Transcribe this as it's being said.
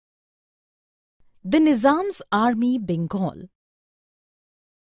The Nizam's Army-Bengal.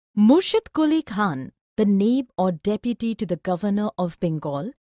 Murshid Quli Khan, the naib or deputy to the governor of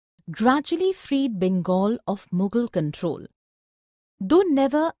Bengal, gradually freed Bengal of Mughal control. Though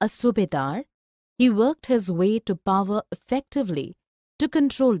never a subedar, he worked his way to power effectively to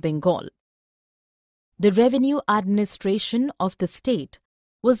control Bengal. The revenue administration of the state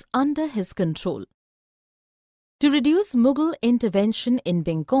was under his control. To reduce Mughal intervention in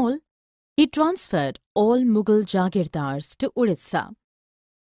Bengal, he transferred all Mughal Jagirdars to Orissa.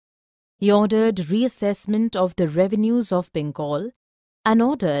 He ordered reassessment of the revenues of Bengal and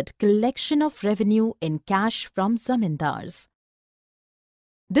ordered collection of revenue in cash from zamindars.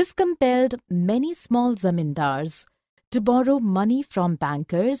 This compelled many small zamindars to borrow money from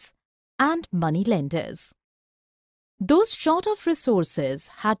bankers and money lenders. Those short of resources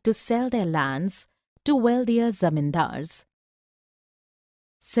had to sell their lands to wealthier zamindars.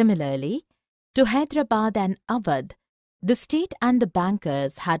 Similarly, to Hyderabad and Awadh, the state and the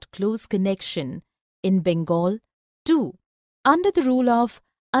bankers had close connection in Bengal too, under the rule of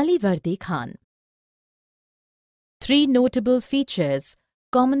Alivardi Khan. Three notable features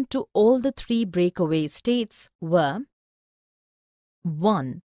common to all the three breakaway states were: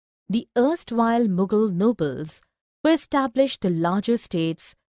 1. The erstwhile Mughal nobles who established the larger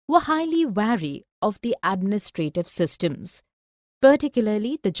states were highly wary of the administrative systems,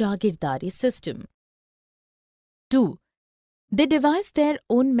 particularly the Jagirdari system. 2. They devised their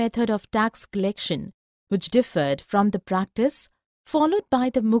own method of tax collection, which differed from the practice followed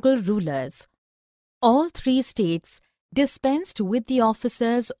by the Mughal rulers. All three states dispensed with the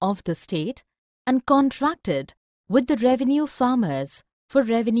officers of the state and contracted with the revenue farmers for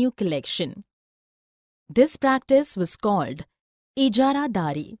revenue collection. This practice was called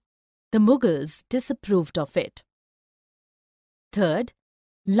Ijaradari. The Mughals disapproved of it. Third,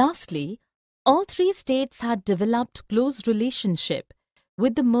 lastly, all three states had developed close relationship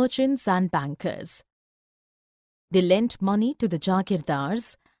with the merchants and bankers. They lent money to the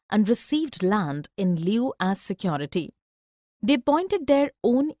Jagirdars and received land in lieu as security. They appointed their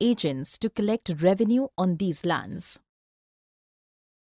own agents to collect revenue on these lands.